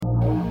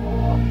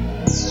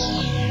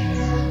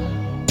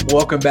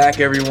Welcome back,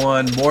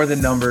 everyone. More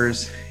Than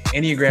Numbers,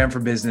 Enneagram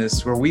for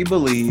Business, where we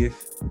believe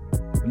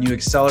when you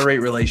accelerate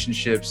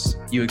relationships,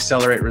 you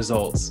accelerate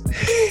results.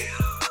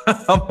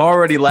 I'm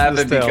already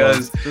laughing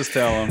because just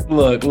tell them.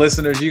 Look,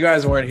 listeners, you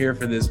guys weren't here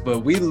for this, but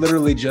we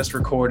literally just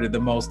recorded the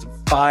most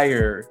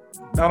fire.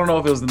 I don't know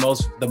if it was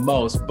the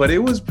most, but it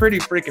was pretty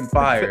freaking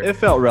fire. It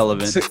felt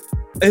relevant.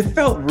 It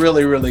felt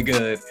really, really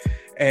good.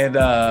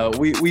 And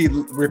we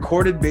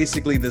recorded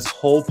basically this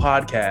whole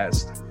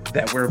podcast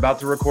that we're about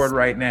to record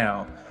right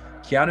now.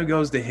 Keanu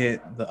goes to hit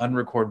the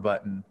unrecord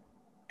button,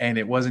 and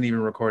it wasn't even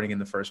recording in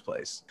the first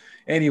place.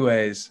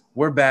 Anyways,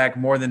 we're back.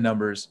 More Than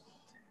Numbers.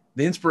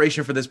 The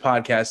inspiration for this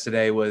podcast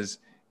today was,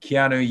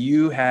 Keanu,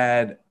 you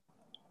had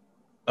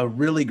a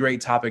really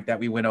great topic that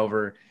we went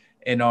over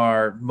in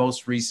our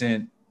most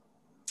recent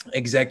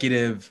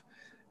executive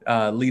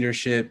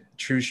leadership,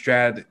 true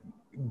strat,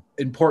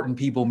 important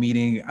people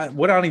meeting. I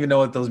don't even know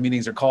what those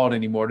meetings are called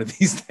anymore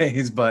these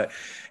days, but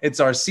it's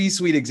our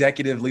C-suite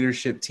executive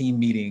leadership team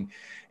meeting.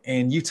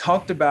 And you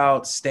talked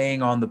about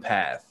staying on the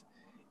path,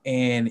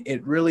 and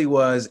it really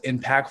was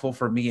impactful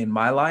for me in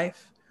my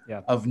life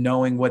of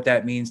knowing what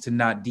that means to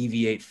not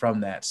deviate from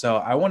that. So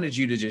I wanted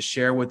you to just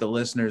share with the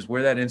listeners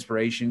where that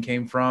inspiration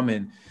came from,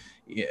 and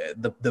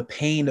the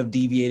pain of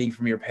deviating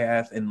from your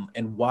path,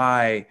 and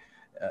why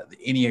the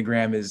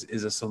Enneagram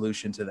is a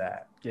solution to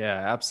that.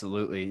 Yeah,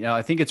 absolutely. Yeah,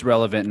 I think it's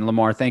relevant. And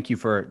Lamar, thank you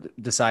for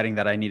deciding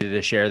that I needed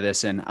to share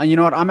this. And you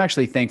know what? I'm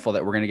actually thankful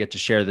that we're going to get to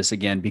share this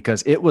again,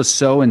 because it was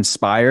so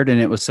inspired and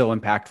it was so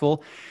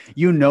impactful.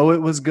 You know,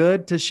 it was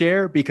good to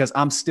share because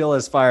I'm still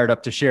as fired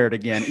up to share it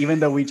again, even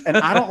though and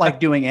I don't like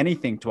doing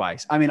anything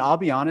twice. I mean, I'll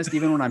be honest,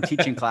 even when I'm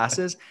teaching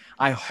classes,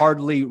 I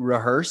hardly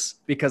rehearse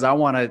because I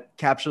want to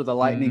capture the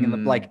lightning in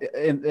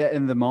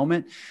the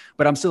moment,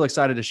 but I'm still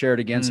excited to share it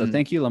again. So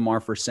thank you, Lamar,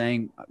 for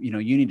saying,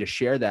 you need to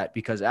share that,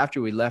 because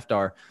after we left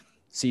our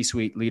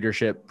C-suite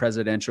leadership,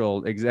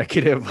 presidential,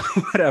 executive,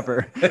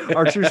 whatever,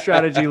 our true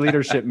strategy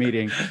leadership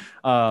meeting,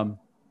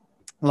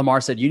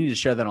 Lamar said, you need to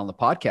share that on the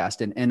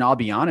podcast. And I'll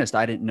be honest,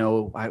 I didn't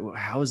know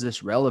how is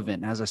this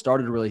relevant. And as I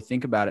started to really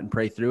think about it and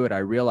pray through it, I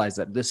realized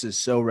that this is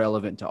so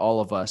relevant to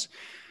all of us,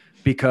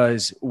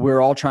 because we're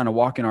all trying to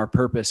walk in our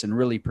purpose and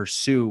really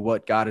pursue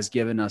what God has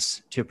given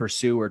us to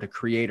pursue or to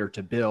create or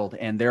to build.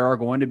 And there are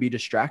going to be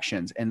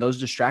distractions, and those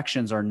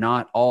distractions are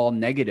not all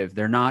negative.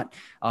 They're not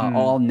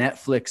all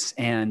Netflix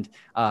and,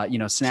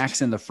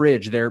 snacks in the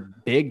fridge. They're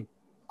big,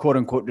 quote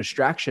unquote,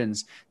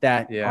 distractions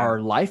that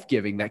are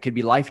life-giving, that could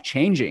be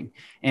life-changing.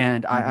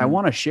 And I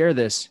want to share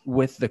this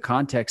with the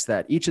context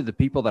that each of the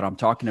people that I'm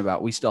talking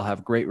about, we still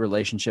have great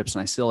relationships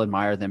and I still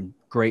admire them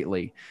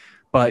greatly.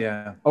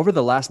 But over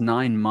the last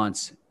 9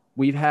 months,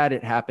 we've had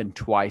it happen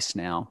twice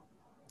now,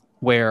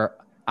 where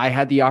I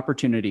had the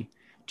opportunity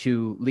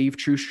to leave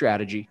True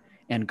Strategy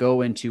and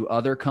go into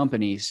other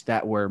companies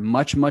that were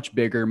much, much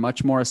bigger,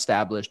 much more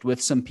established, with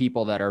some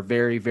people that are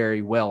very,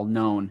 very well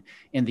known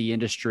in the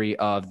industry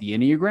of the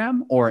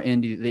Enneagram or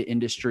in the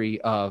industry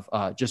of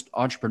just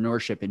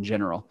entrepreneurship in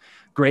general.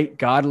 Great,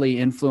 godly,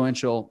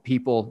 influential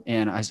people.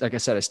 And like I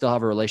said, I still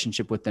have a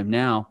relationship with them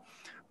now.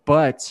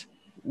 But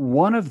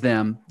one of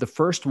them, the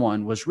first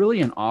one, was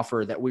really an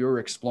offer that we were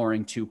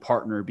exploring to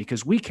partner,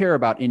 because we care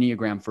about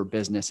Enneagram for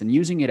Business and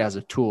using it as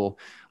a tool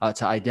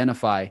to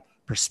identify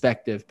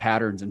perspective,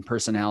 patterns, and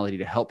personality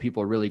to help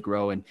people really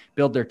grow and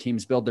build their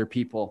teams, build their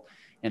people,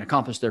 and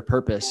accomplish their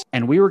purpose.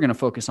 And we were going to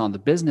focus on the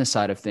business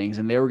side of things,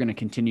 and they were going to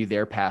continue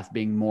their path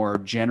being more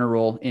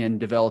general in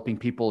developing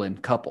people in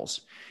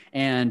couples.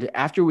 And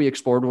after we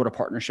explored what a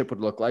partnership would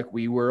look like,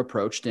 we were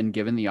approached and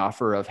given the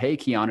offer of, hey,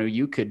 Keanu,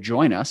 you could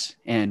join us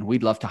and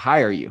we'd love to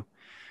hire you.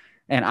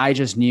 And I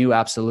just knew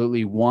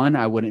absolutely, one,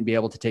 I wouldn't be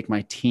able to take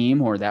my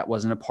team, or that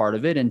wasn't a part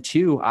of it. And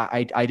two,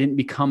 I didn't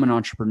become an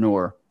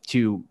entrepreneur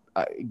to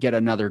get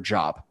another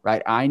job,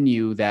 right? I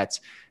knew that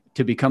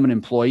to become an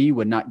employee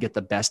would not get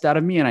the best out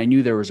of me. And I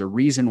knew there was a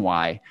reason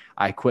why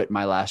I quit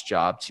my last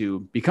job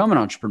to become an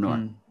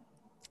entrepreneur.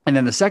 And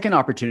then the second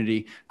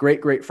opportunity,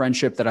 great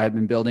friendship that I had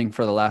been building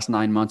for the last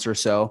 9 months or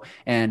so.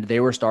 And they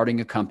were starting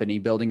a company,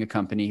 building a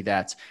company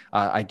that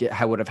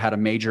I would have had a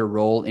major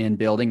role in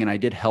building. And I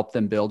did help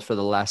them build for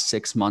the last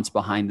 6 months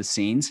behind the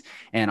scenes.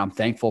 And I'm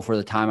thankful for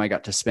the time I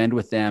got to spend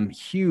with them.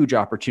 Huge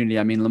opportunity.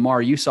 I mean,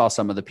 Lamar, you saw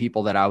some of the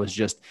people that I was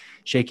just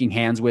shaking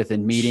hands with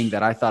and meeting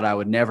that I thought I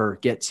would never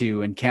get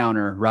to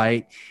encounter,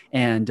 right?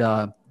 And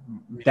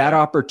that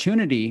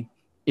opportunity,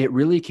 it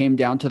really came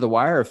down to the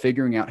wire of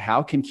figuring out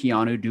how can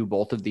Keanu do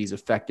both of these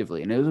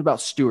effectively. And it was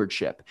about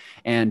stewardship.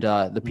 And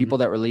the people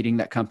that were leading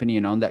that company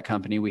and owned that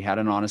company, we had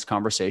an honest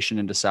conversation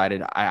and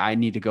decided I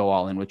need to go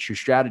all in with True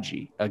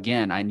Strategy.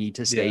 Again, I need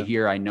to stay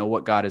here. I know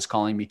what God is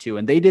calling me to.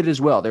 And they did as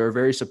well. They were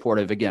very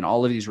supportive. Again,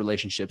 all of these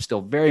relationships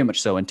still very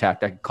much so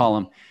intact. I could call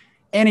them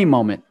any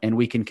moment and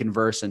we can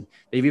converse. And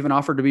they've even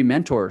offered to be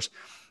mentors.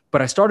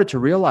 But I started to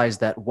realize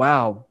that,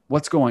 wow,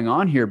 what's going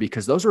on here?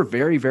 Because those are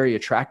very, very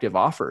attractive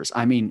offers.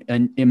 I mean,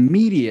 an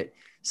immediate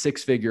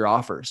 6-figure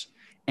offers.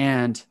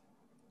 And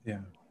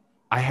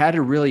I had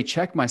to really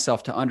check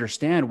myself to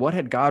understand what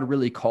had God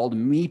really called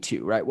me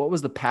to, right? What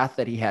was the path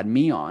that he had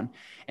me on?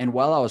 And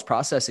while I was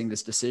processing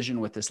this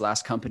decision with this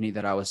last company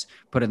that I was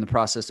put in the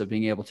process of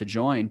being able to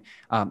join,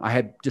 I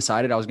had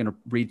decided I was going to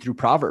read through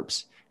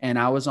Proverbs. And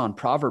I was on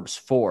Proverbs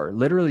 4,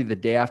 literally the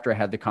day after I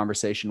had the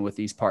conversation with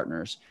these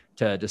partners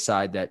to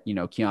decide that,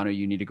 Keanu,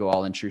 you need to go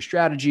all in true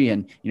strategy.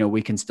 And,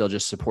 we can still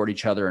just support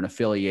each other and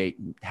affiliate,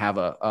 and have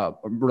a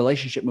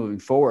relationship moving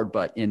forward,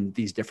 but in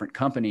these different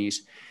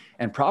companies.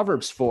 And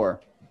Proverbs 4,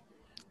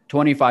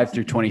 25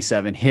 through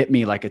 27 hit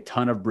me like a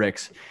ton of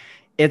bricks.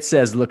 It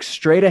says, look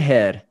straight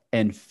ahead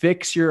and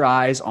fix your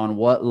eyes on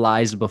what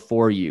lies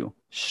before you,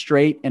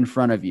 straight in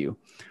front of you.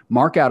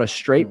 Mark out a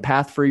straight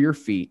path for your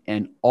feet,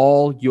 and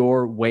all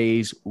your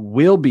ways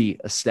will be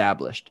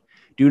established.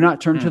 Do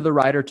not turn to the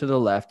right or to the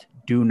left.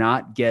 Do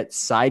not get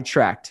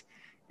sidetracked,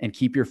 and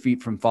keep your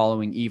feet from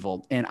following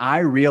evil. And I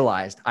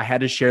realized I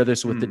had to share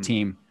this with the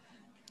team,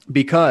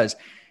 because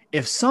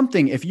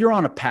if you're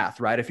on a path,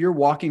 right? If you're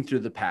walking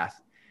through the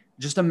path,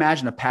 just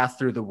imagine a path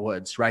through the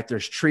woods, right?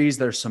 There's trees,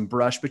 there's some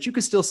brush, but you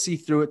can still see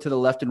through it to the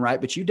left and right,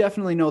 but you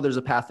definitely know there's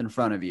a path in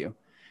front of you.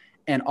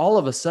 And all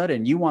of a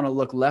sudden you want to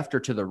look left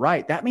or to the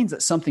right. That means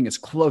that something is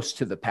close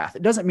to the path.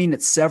 It doesn't mean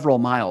it's several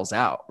miles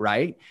out,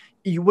 right?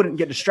 You wouldn't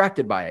get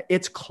distracted by it.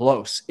 It's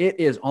close. It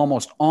is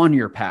almost on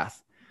your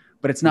path,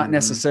 but it's not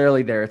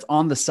necessarily there. It's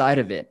on the side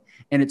of it.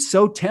 And it's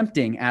so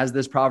tempting, as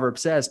this proverb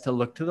says, to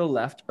look to the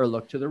left or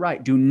look to the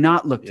right. Do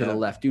not look to the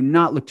left. Do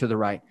not look to the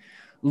right.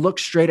 Look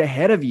straight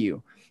ahead of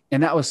you.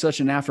 And that was such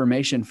an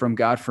affirmation from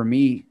God for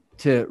me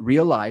to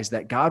realize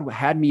that God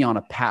had me on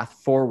a path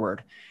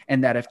forward,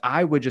 and that if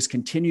I would just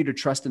continue to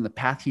trust in the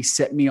path he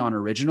set me on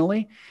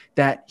originally,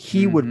 that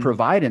he would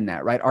provide in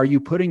that, right? Are you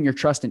putting your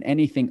trust in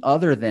anything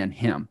other than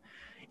him?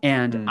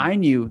 And I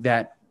knew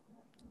that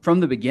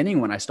from the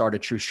beginning when I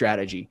started True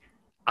Strategy,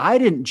 I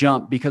didn't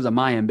jump because of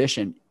my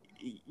ambition.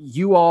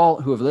 You all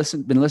who have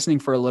been listening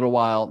for a little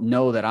while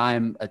know that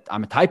I'm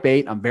a type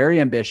 8. I'm very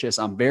ambitious.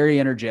 I'm very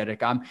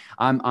energetic.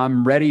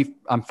 I'm ready.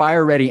 I'm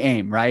fire ready,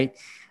 aim, right?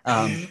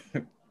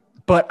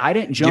 But I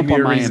didn't jump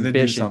on my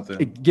ambition.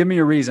 Give me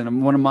a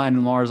reason. One of mine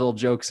and Laura's old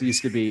jokes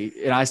used to be,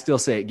 and I still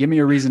say it, give me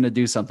a reason to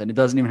do something. It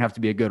doesn't even have to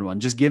be a good one.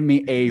 Just give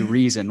me a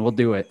reason. We'll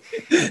do it.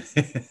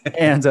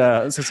 And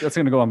it's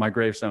going to go on my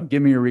gravestone.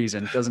 Give me a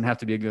reason. It doesn't have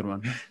to be a good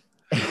one.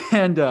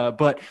 And,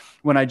 but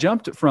when I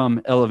jumped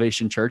from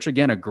Elevation Church,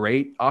 again, a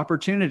great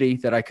opportunity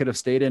that I could have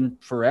stayed in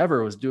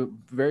forever, was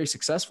very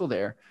successful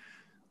there.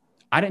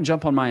 I didn't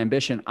jump on my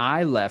ambition.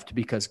 I left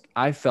because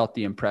I felt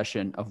the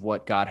impression of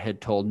what God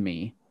had told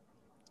me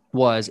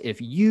was, if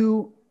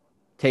you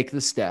take the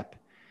step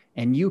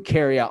and you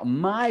carry out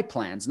my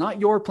plans,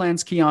 not your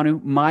plans,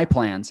 Keanu, my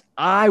plans,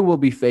 I will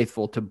be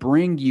faithful to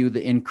bring you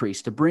the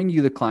increase, to bring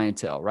you the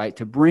clientele, right?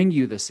 To bring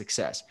you the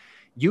success.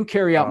 You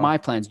carry out my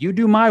plans. You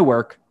do my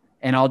work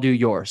and I'll do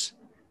yours,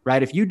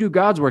 right? If you do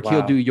God's work,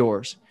 he'll do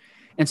yours.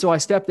 And so I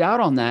stepped out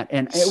on that,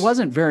 and it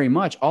wasn't very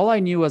much. All I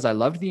knew was I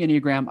loved the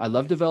Enneagram. I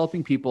loved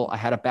developing people. I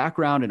had a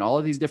background in all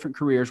of these different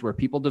careers where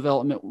people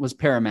development was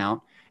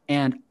paramount.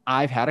 And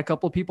I've had a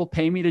couple of people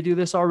pay me to do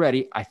this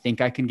already. I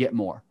think I can get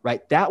more,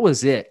 right? That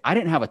was it. I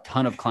didn't have a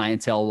ton of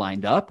clientele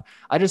lined up.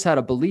 I just had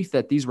a belief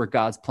that these were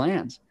God's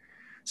plans.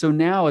 So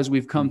now, as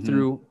we've come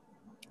through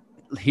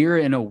here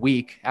in a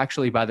week,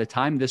 actually, by the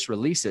time this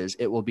releases,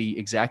 it will be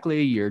exactly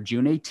a year,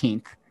 June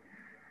 18th.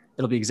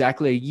 It'll be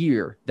exactly a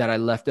year that I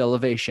left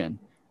Elevation.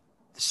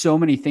 So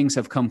many things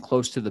have come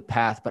close to the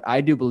path, but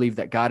I do believe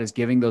that God is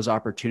giving those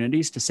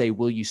opportunities to say,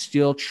 will you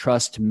still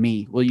trust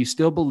me? Will you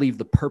still believe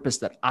the purpose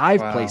that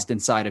I've placed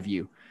inside of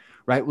you,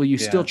 right? Will you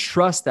still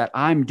trust that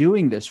I'm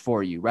doing this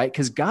for you, right?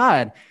 Because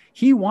God,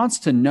 he wants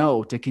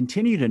to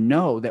continue to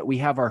know that we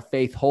have our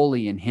faith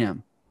wholly in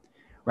him,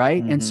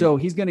 right? And so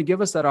he's going to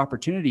give us that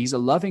opportunity. He's a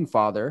loving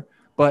father,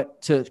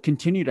 but to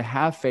continue to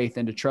have faith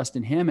and to trust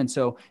in him. And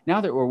so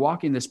now that we're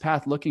walking this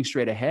path, looking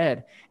straight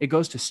ahead, it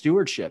goes to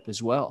stewardship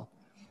as well.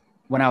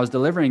 When I was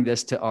delivering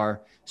this to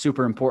our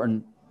super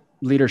important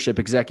leadership,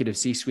 executive,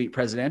 C-suite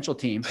presidential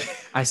team,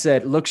 I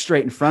said, look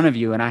straight in front of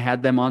you. And I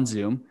had them on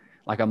Zoom,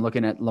 like I'm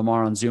looking at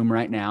Lamar on Zoom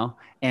right now.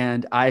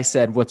 And I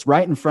said, what's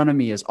right in front of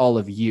me is all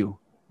of you,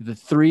 the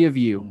three of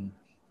you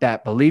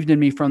that believed in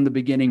me from the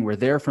beginning, were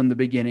there from the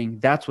beginning.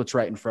 That's what's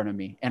right in front of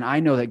me. And I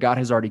know that God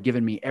has already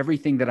given me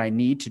everything that I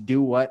need to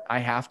do what I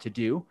have to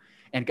do.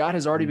 And God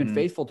has already been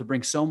faithful to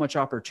bring so much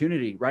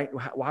opportunity, right?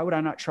 Why would I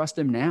not trust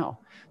him now?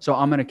 So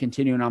I'm going to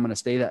continue and I'm going to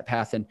stay that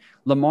path. And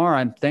Lamar,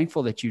 I'm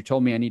thankful that you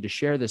told me I need to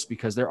share this,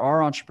 because there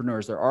are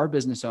entrepreneurs, there are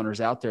business owners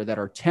out there that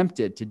are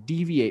tempted to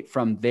deviate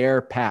from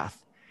their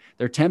path.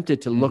 They're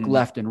tempted to look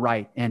left and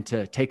right and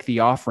to take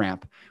the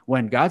off-ramp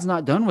when God's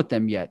not done with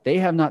them yet. They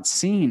have not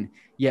seen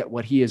yet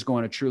what he is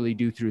going to truly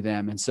do through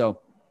them. And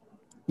so,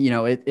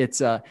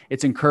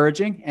 it's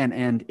encouraging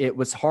and it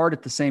was hard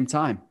at the same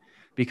time,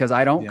 because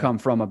I don't come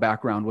from a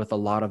background with a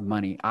lot of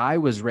money. I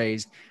was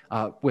raised in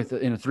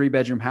a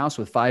 3-bedroom house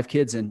with 5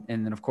 kids. And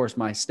then of course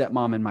my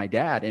stepmom and my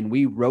dad, and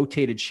we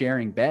rotated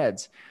sharing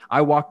beds.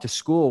 I walked to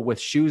school with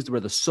shoes where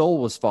the sole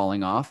was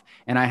falling off.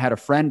 And I had a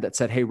friend that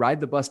said, hey,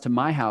 ride the bus to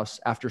my house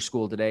after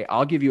school today.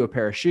 I'll give you a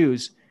pair of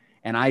shoes.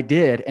 And I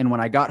did. And when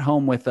I got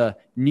home with a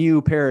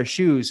new pair of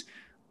shoes,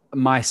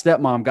 my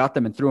stepmom got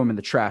them and threw them in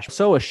the trash.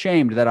 So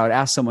ashamed that I would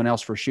ask someone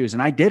else for shoes.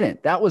 And I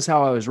didn't. That was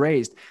how I was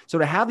raised. So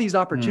to have these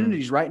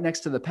opportunities right next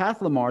to the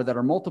path, Lamar, that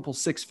are multiple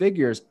 6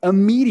 figures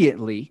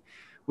immediately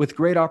with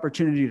great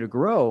opportunity to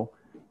grow,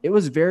 it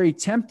was very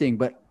tempting,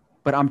 but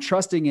I'm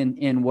trusting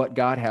in what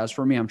God has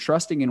for me. I'm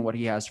trusting in what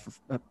he has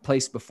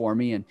placed before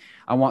me. And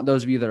I want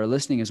those of you that are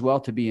listening as well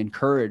to be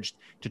encouraged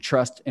to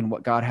trust in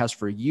what God has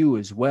for you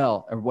as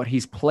well, or what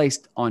he's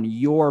placed on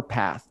your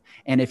path.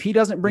 And if he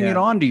doesn't bring it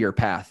onto your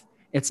path,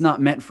 it's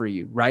not meant for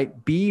you,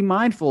 right? Be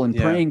mindful and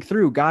praying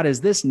through, God, is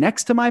this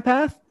next to my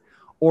path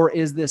or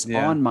is this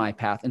on my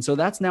path? And so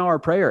that's now our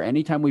prayer.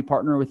 Anytime we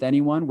partner with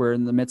anyone, we're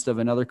in the midst of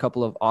another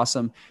couple of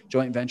awesome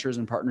joint ventures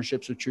and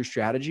partnerships with True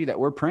Strategy, that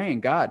we're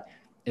praying, God,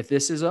 if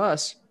this is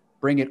us,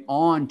 bring it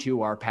on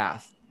to our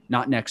path,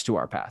 not next to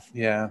our path.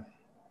 Yeah.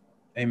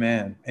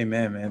 Amen.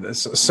 Amen, man.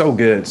 That's so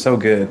good. So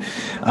good.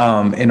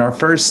 In our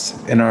first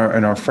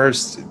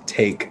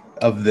take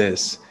of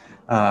this,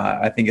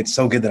 I think it's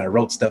so good that I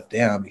wrote stuff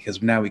down,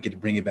 because now we get to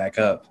bring it back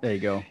up. There you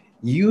go.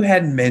 You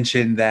had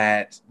mentioned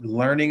that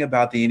learning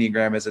about the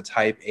Enneagram as a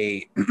type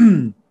 8,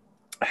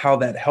 how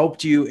that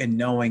helped you in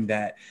knowing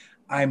that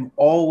I'm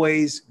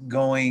always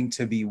going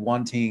to be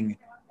wanting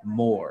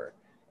more.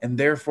 And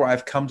therefore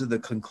I've come to the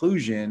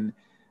conclusion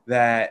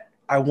that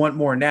I want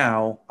more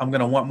now. I'm going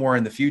to want more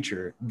in the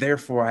future.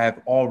 Therefore I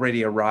have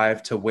already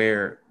arrived to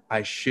where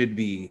I should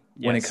be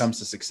when it comes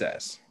to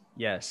success.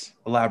 Yes.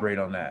 Elaborate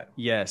on that.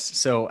 Yes.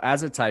 So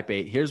as a type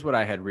 8, here's what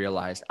I had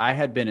realized. I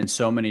had been in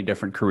so many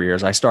different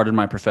careers. I started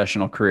my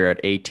professional career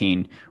at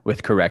 18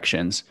 with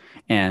corrections.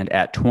 And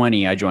at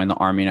 20, I joined the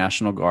Army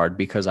National Guard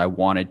because I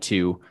wanted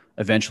to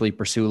eventually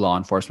pursue law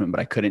enforcement,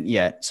 but I couldn't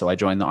yet. So I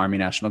joined the Army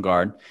National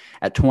Guard.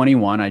 At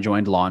 21, I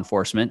joined law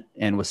enforcement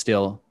and was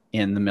still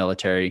in the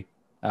military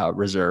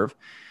reserve.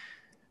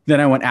 Then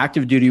I went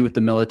active duty with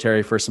the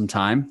military for some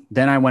time.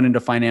 Then I went into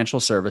financial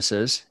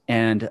services,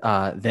 and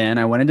then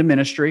I went into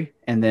ministry,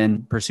 and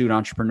then pursued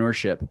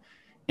entrepreneurship.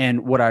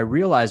 And what I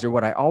realized, or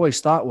what I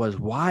always thought, was,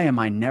 why am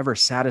I never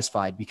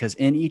satisfied? Because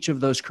in each of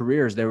those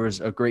careers, there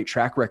was a great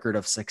track record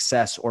of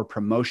success or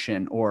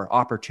promotion or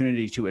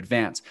opportunity to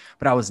advance,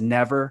 but I was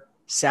never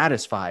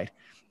satisfied.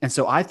 And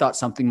so I thought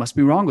something must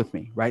be wrong with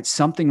me, right?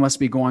 Something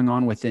must be going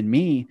on within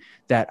me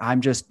that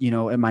I'm just,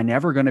 am I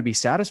never going to be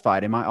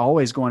satisfied? Am I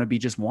always going to be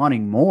just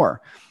wanting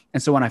more?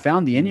 And so when I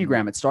found the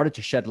Enneagram, it started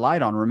to shed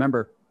light on,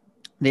 remember,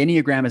 the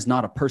Enneagram is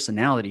not a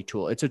personality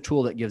tool. It's a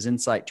tool that gives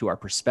insight to our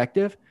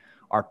perspective,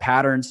 our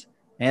patterns,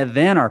 and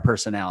then our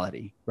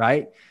personality,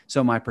 right?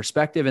 So my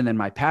perspective and then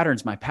my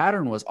patterns, my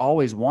pattern was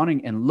always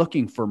wanting and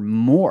looking for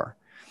more.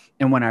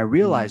 And when I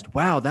realized,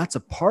 wow, that's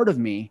a part of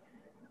me.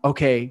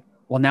 Okay,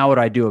 well, now what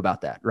do I do about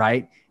that,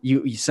 right?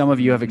 Some of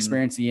you have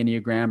experienced the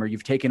Enneagram, or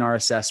you've taken our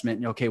assessment,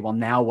 and okay, well,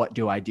 now what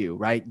do I do,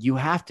 right? You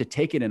have to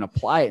take it and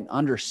apply it and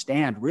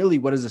understand, really,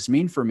 what does this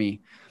mean for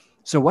me?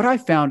 So what I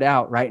found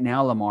out right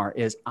now, Lamar,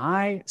 is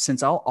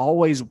since I'll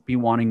always be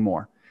wanting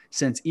more,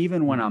 since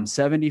even when I'm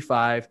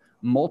 75,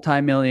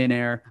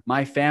 multimillionaire,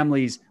 my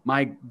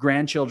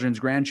grandchildren's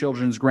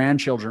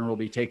grandchildren will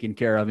be taken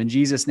care of. In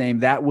Jesus' name,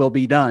 that will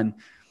be done.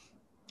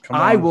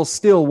 I will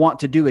still want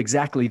to do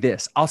exactly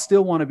this. I'll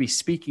still want to be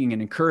speaking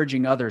and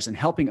encouraging others and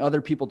helping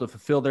other people to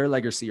fulfill their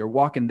legacy or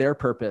walk in their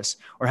purpose,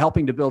 or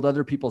helping to build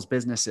other people's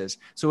businesses.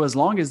 So as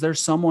long as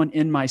there's someone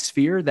in my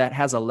sphere that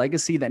has a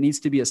legacy that needs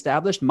to be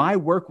established, my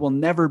work will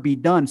never be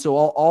done. So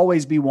I'll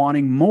always be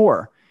wanting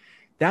more.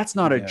 That's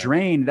not a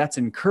drain. That's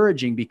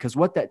encouraging, because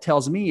what that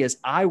tells me is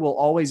I will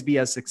always be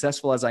as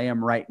successful as I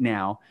am right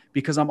now,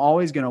 because I'm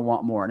always going to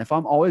want more. And if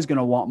I'm always going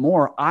to want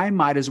more, I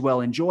might as well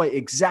enjoy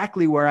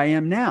exactly where I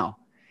am now.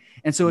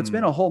 And so it's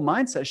been a whole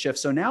mindset shift.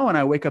 So now when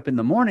I wake up in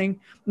the morning,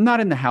 I'm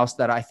not in the house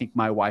that I think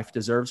my wife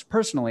deserves.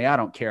 Personally, I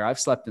don't care. I've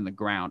slept in the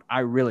ground. I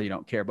really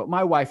don't care, but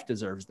my wife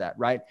deserves that,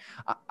 right?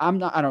 I'm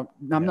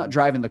not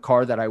driving the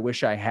car that I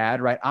wish I had,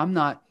 right? I'm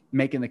not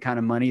making the kind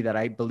of money that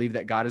I believe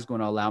that God is going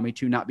to allow me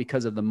to, not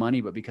because of the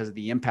money, but because of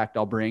the impact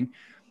I'll bring.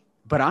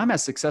 But I'm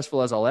as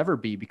successful as I'll ever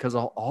be, because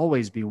I'll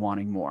always be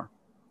wanting more.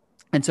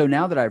 And so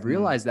now that I've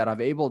realized that, I've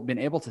been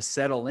able to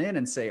settle in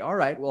and say, all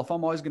right, well, if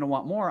I'm always going to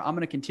want more, I'm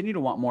going to continue to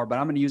want more, but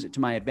I'm going to use it to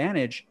my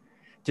advantage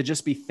to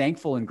just be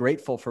thankful and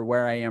grateful for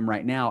where I am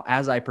right now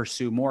as I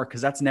pursue more, because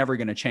that's never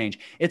going to change.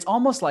 It's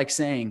almost like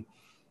saying,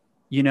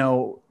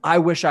 I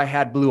wish I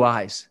had blue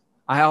eyes.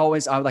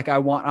 I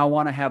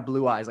want to have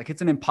blue eyes. Like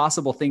it's an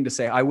impossible thing to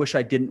say. I wish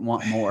I didn't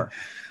want more.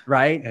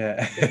 Right.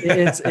 Yeah.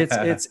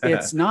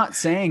 It's not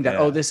saying that, Yeah.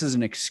 oh, this is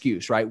an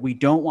excuse, right? We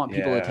don't want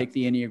people to Yeah. take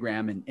the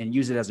Enneagram and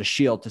use it as a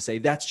shield to say,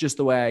 that's just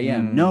the way I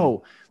am. Mm.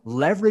 No,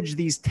 leverage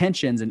these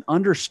tensions and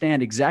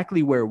understand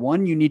exactly where,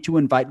 one, you need to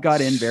invite God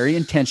in very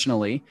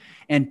intentionally,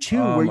 and two,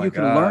 Oh where my you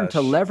can learn to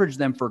gosh. leverage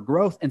them for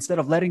growth instead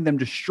of letting them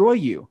destroy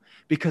you.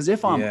 Because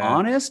if I'm Yeah.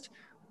 honest,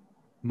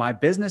 my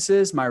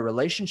businesses, my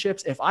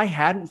relationships, if I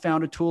hadn't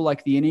found a tool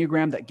like the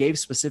Enneagram that gave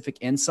specific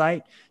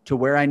insight to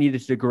where I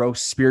needed to grow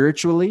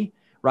spiritually,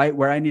 right,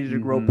 where I needed to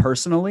grow Mhm.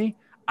 personally,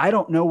 I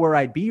don't know where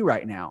I'd be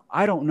right now.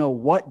 I don't know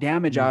what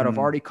damage I would have Mhm.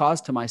 already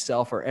caused to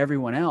myself or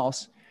everyone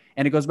else.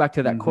 And it goes back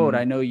to that quote.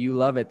 I know you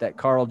love it, that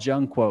Carl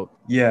Jung quote.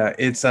 Yeah,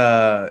 it's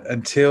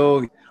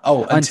until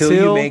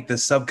you make the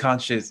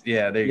subconscious.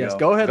 Yeah, there you Yes, go.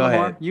 go ahead, Go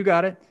Lamar. ahead. You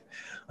got it.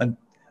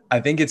 I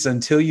think it's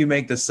until you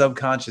make the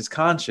subconscious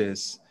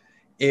conscious,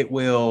 it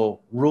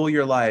will rule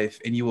your life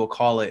and you will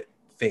call it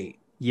fate.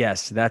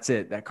 Yes, that's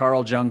it. That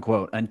Carl Jung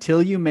quote.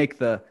 Until you make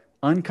the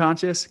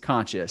unconscious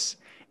conscious,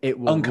 it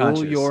will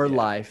rule your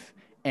life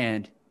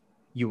and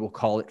you will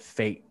call it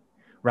fate.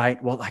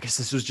 Right. Well, I guess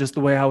this was just the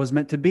way I was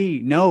meant to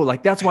be. No,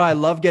 like that's why I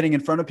love getting in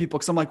front of people,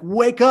 because I'm like,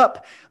 wake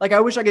up. Like I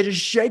wish I could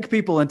just shake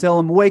people and tell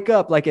them wake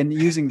up. Like, and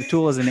using the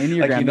tool as an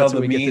Enneagram. Like, That's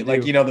what we get to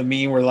do. like,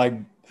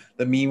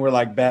 the meme where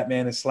like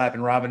Batman is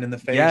slapping Robin in the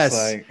face.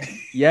 Yes. Like,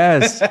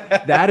 yes.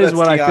 That is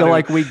what I feel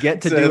like we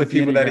get to do with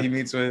people the that he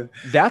meets with.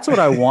 That's what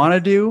I want to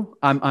do.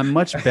 I'm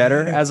much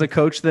better as a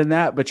coach than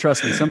that, but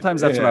trust me, sometimes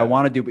that's what I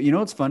want to do. But you know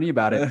what's funny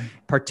about it,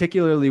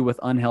 particularly with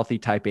unhealthy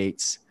type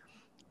 8s,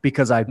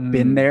 because I've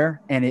been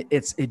there, and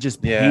it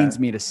just pains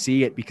me to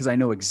see it, because I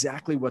know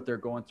exactly what they're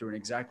going through and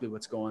exactly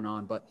what's going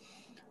on.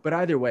 But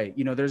either way,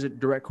 there's a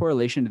direct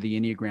correlation to the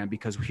Enneagram,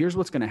 because here's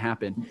what's going to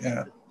happen.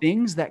 Yeah.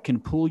 Things that can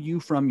pull you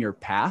from your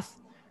path,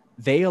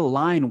 they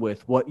align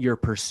with what you're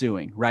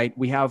pursuing, right?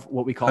 We have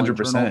what we call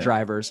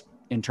 100%.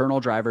 internal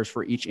drivers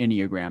for each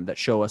Enneagram that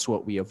show us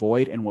what we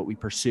avoid and what we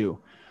pursue.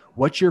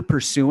 What you're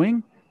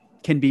pursuing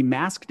can be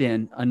masked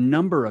in a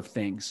number of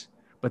things,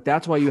 but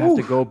that's why you have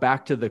to go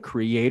back to the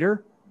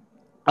creator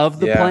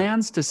of the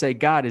plans to say,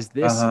 God, is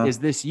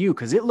this you?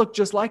 Because it looked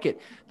just like it.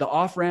 The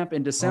off-ramp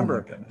in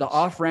December, the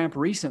off-ramp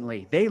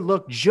recently, they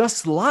look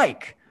just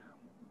like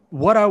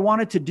what I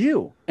wanted to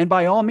do. And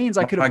by all means,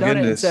 I could have done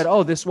it and said,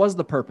 oh, this was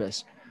the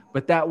purpose.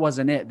 But that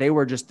wasn't it. They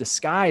were just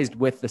disguised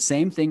with the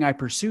same thing I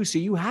pursue. So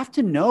you have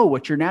to know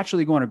what you're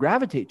naturally going to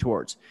gravitate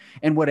towards.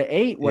 And what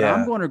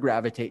I'm going to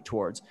gravitate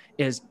towards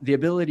is the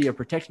ability of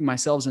protecting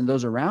myself and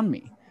those around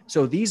me.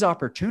 So these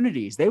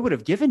opportunities, they would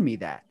have given me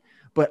that.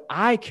 But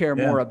I care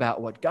more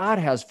about what God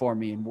has for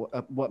me and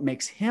what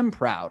makes him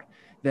proud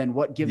than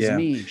what gives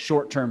me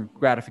short-term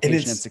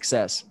gratification and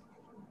success.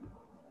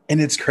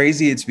 And it's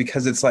crazy. It's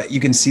because it's like, you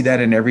can see that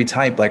in every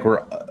type. Like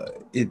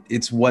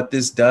it's what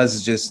this does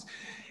is just,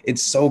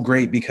 it's so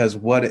great, because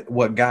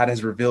what God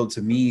has revealed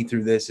to me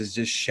through this is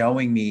just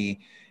showing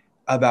me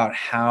about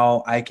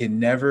how I can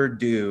never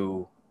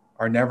do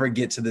or never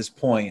get to this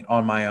point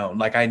on my own.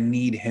 Like I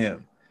need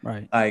him.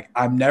 Right. Like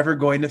I'm never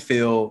going to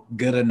feel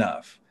good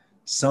enough.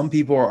 Some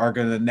people are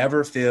going to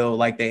never feel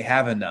like they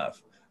have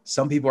enough.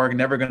 Some people are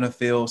never going to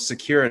feel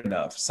secure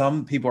enough.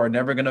 Some people are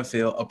never going to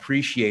feel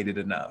appreciated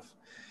enough.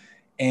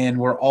 And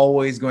we're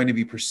always going to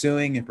be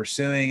pursuing and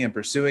pursuing and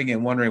pursuing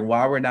and wondering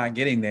why we're not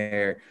getting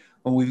there,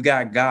 when we've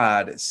got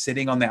God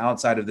sitting on the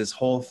outside of this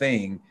whole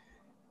thing,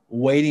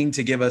 waiting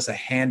to give us a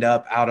hand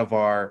up out of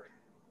our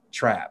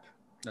trap.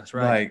 That's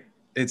right. Like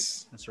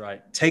that's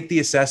right. Take the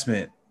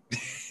assessment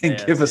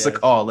and give us a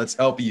call. Let's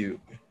help you.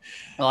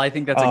 Well, I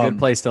think that's a good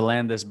place to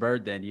land this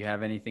bird. Then, do you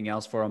have anything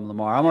else for him,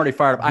 Lamar? I'm already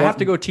fired up. I have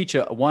to go teach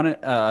a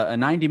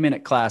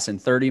 90-minute class in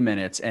 30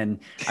 minutes, and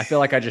I feel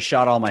like I just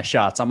shot all my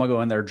shots. I'm gonna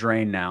go in there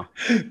drained now.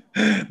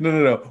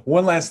 No.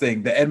 One last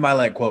thing: the Ed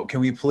Milet quote.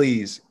 Can we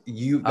please?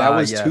 That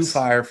was too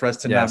fire for us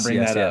to not bring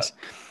that up.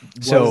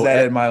 What was that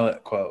Ed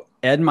Milet quote?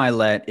 Ed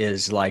Milet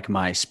is like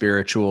my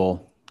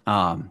spiritual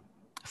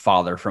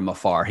father from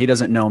afar. He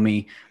doesn't know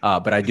me,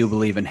 but I do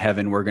believe in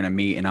heaven we're going to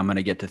meet, and I'm going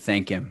to get to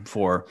thank him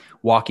for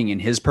walking in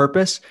his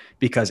purpose,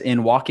 because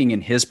in walking in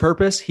his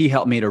purpose, he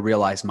helped me to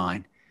realize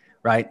mine.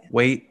 Right?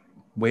 Wait.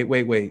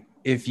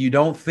 If you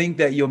don't think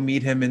that you'll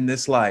meet him in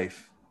this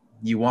life,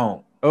 you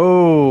won't.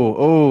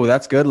 Oh,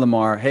 that's good,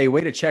 Lamar. Hey,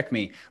 way to check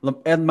me.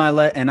 Ed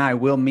Milet and I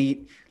will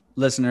meet.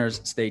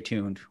 Listeners, stay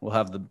tuned. We'll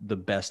have the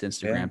best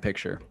Instagram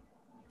picture.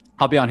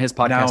 I'll be on his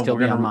podcast. He'll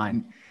be on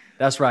mine.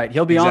 That's right.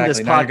 He'll be on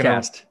this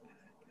podcast.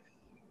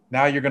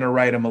 Now you're going to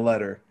write him a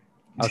letter.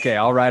 Okay,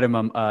 I'll write him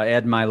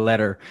Ed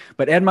Milet.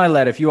 But Ed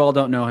Milet, if you all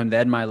don't know him, the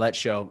Ed Milet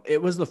Show, it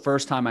was the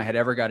first time I had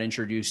ever got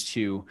introduced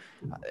to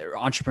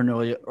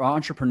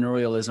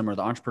entrepreneurialism or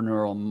the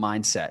entrepreneurial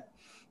mindset.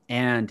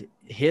 And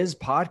his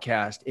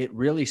podcast, it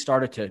really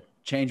started to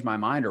change my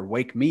mind or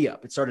wake me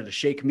up. It started to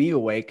shake me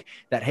awake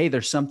that, hey,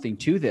 there's something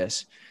to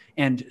this.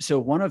 And so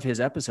one of his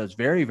episodes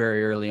very,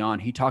 very early on,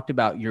 he talked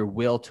about your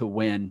will to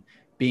win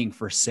being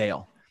for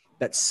sale.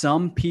 that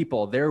some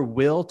people, their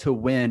will to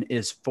win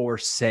is for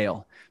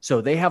sale.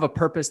 So they have a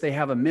purpose, they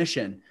have a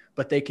mission,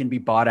 but they can be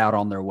bought out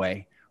on their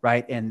way.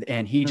 Right.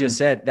 And he just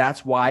said,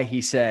 that's why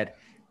he said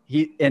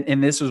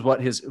and this was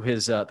what his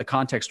the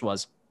context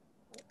was.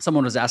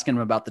 Someone was asking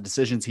him about the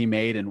decisions he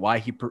made and why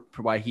he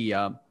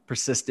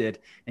persisted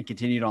and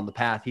continued on the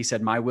path. He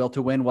said, my will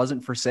to win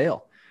wasn't for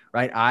sale.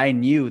 Right. I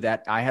knew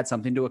that I had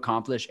something to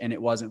accomplish and it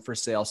wasn't for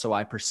sale. So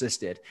I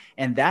persisted.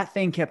 And that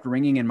thing kept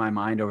ringing in my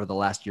mind over the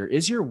last year.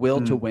 Is your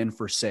will to win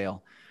for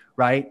sale?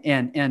 Right.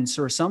 And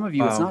so for some of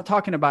you, it's not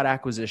talking about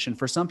acquisition.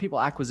 For some people,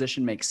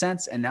 acquisition makes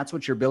sense. And that's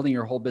what you're building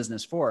your whole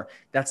business for.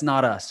 That's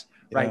not us.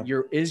 Right.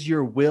 Is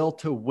your will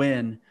to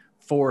win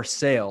for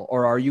sale?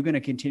 Or are you going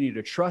to continue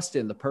to trust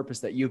in the purpose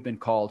that you've been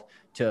called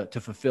to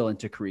fulfill and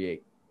to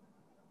create?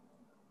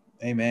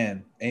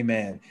 Amen.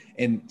 Amen.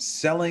 And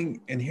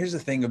here's the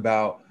thing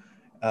about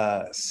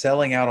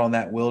selling out on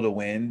that will to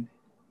win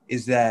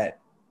is that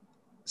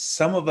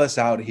some of us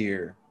out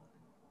here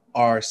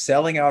are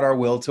selling out our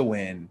will to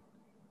win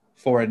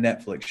for a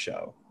Netflix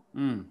show.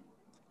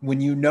 When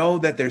you know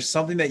that there's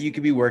something that you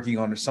could be working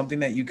on or something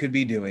that you could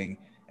be doing,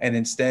 and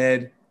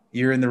instead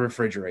you're in the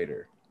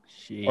refrigerator.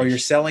 Sheesh. Or you're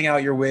selling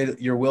out your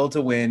will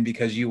to win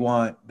because you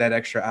want that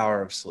extra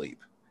hour of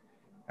sleep.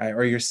 Right?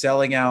 Or you're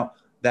selling out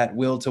that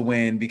will to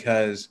win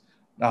because,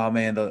 oh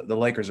man, the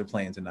Lakers are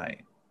playing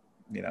tonight.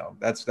 You know,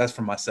 that's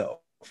for myself.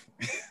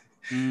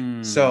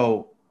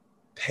 So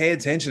pay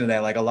attention to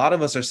that. Like a lot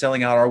of us are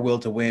selling out our will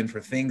to win for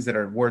things that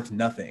are worth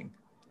nothing.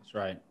 That's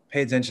right.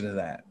 Pay attention to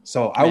that.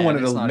 So I wanted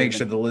to make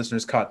sure the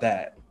listeners caught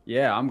that.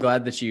 Yeah, I'm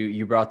glad that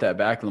you brought that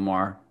back,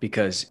 Lamar,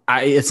 because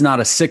it's not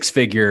a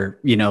 6-figure,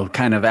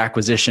 kind of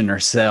acquisition or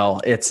sell.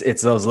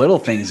 It's those little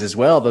things as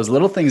well. Those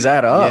little things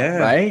add up,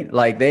 right?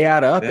 Like they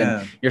add up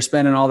and you're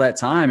spending all that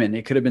time and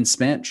it could have been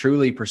spent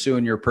truly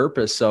pursuing your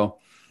purpose. So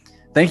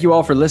thank you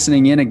all for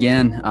listening in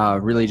again.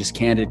 Really just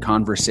candid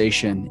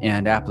conversation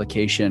and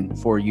application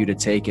for you to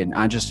take. And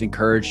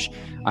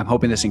I'm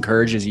hoping this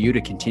encourages you to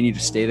continue to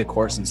stay the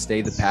course and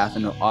stay the path.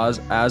 And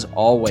as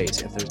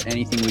always, if there's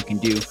anything we can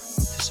do to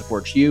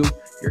support you,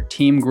 your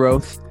team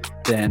growth,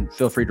 then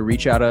feel free to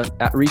reach out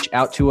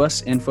to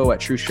us,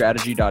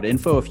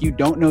 info@truestrategy.info. If you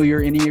don't know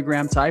your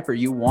Enneagram type or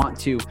you want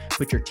to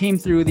put your team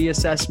through the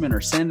assessment or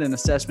send an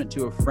assessment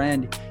to a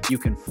friend, you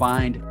can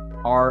find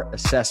our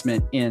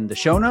assessment in the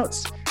show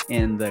notes,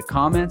 in the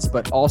comments,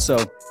 but also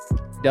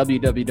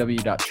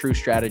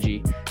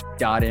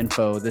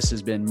www.truestrategy.info. This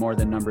has been More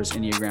Than Numbers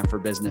Enneagram for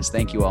Business.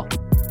 Thank you all.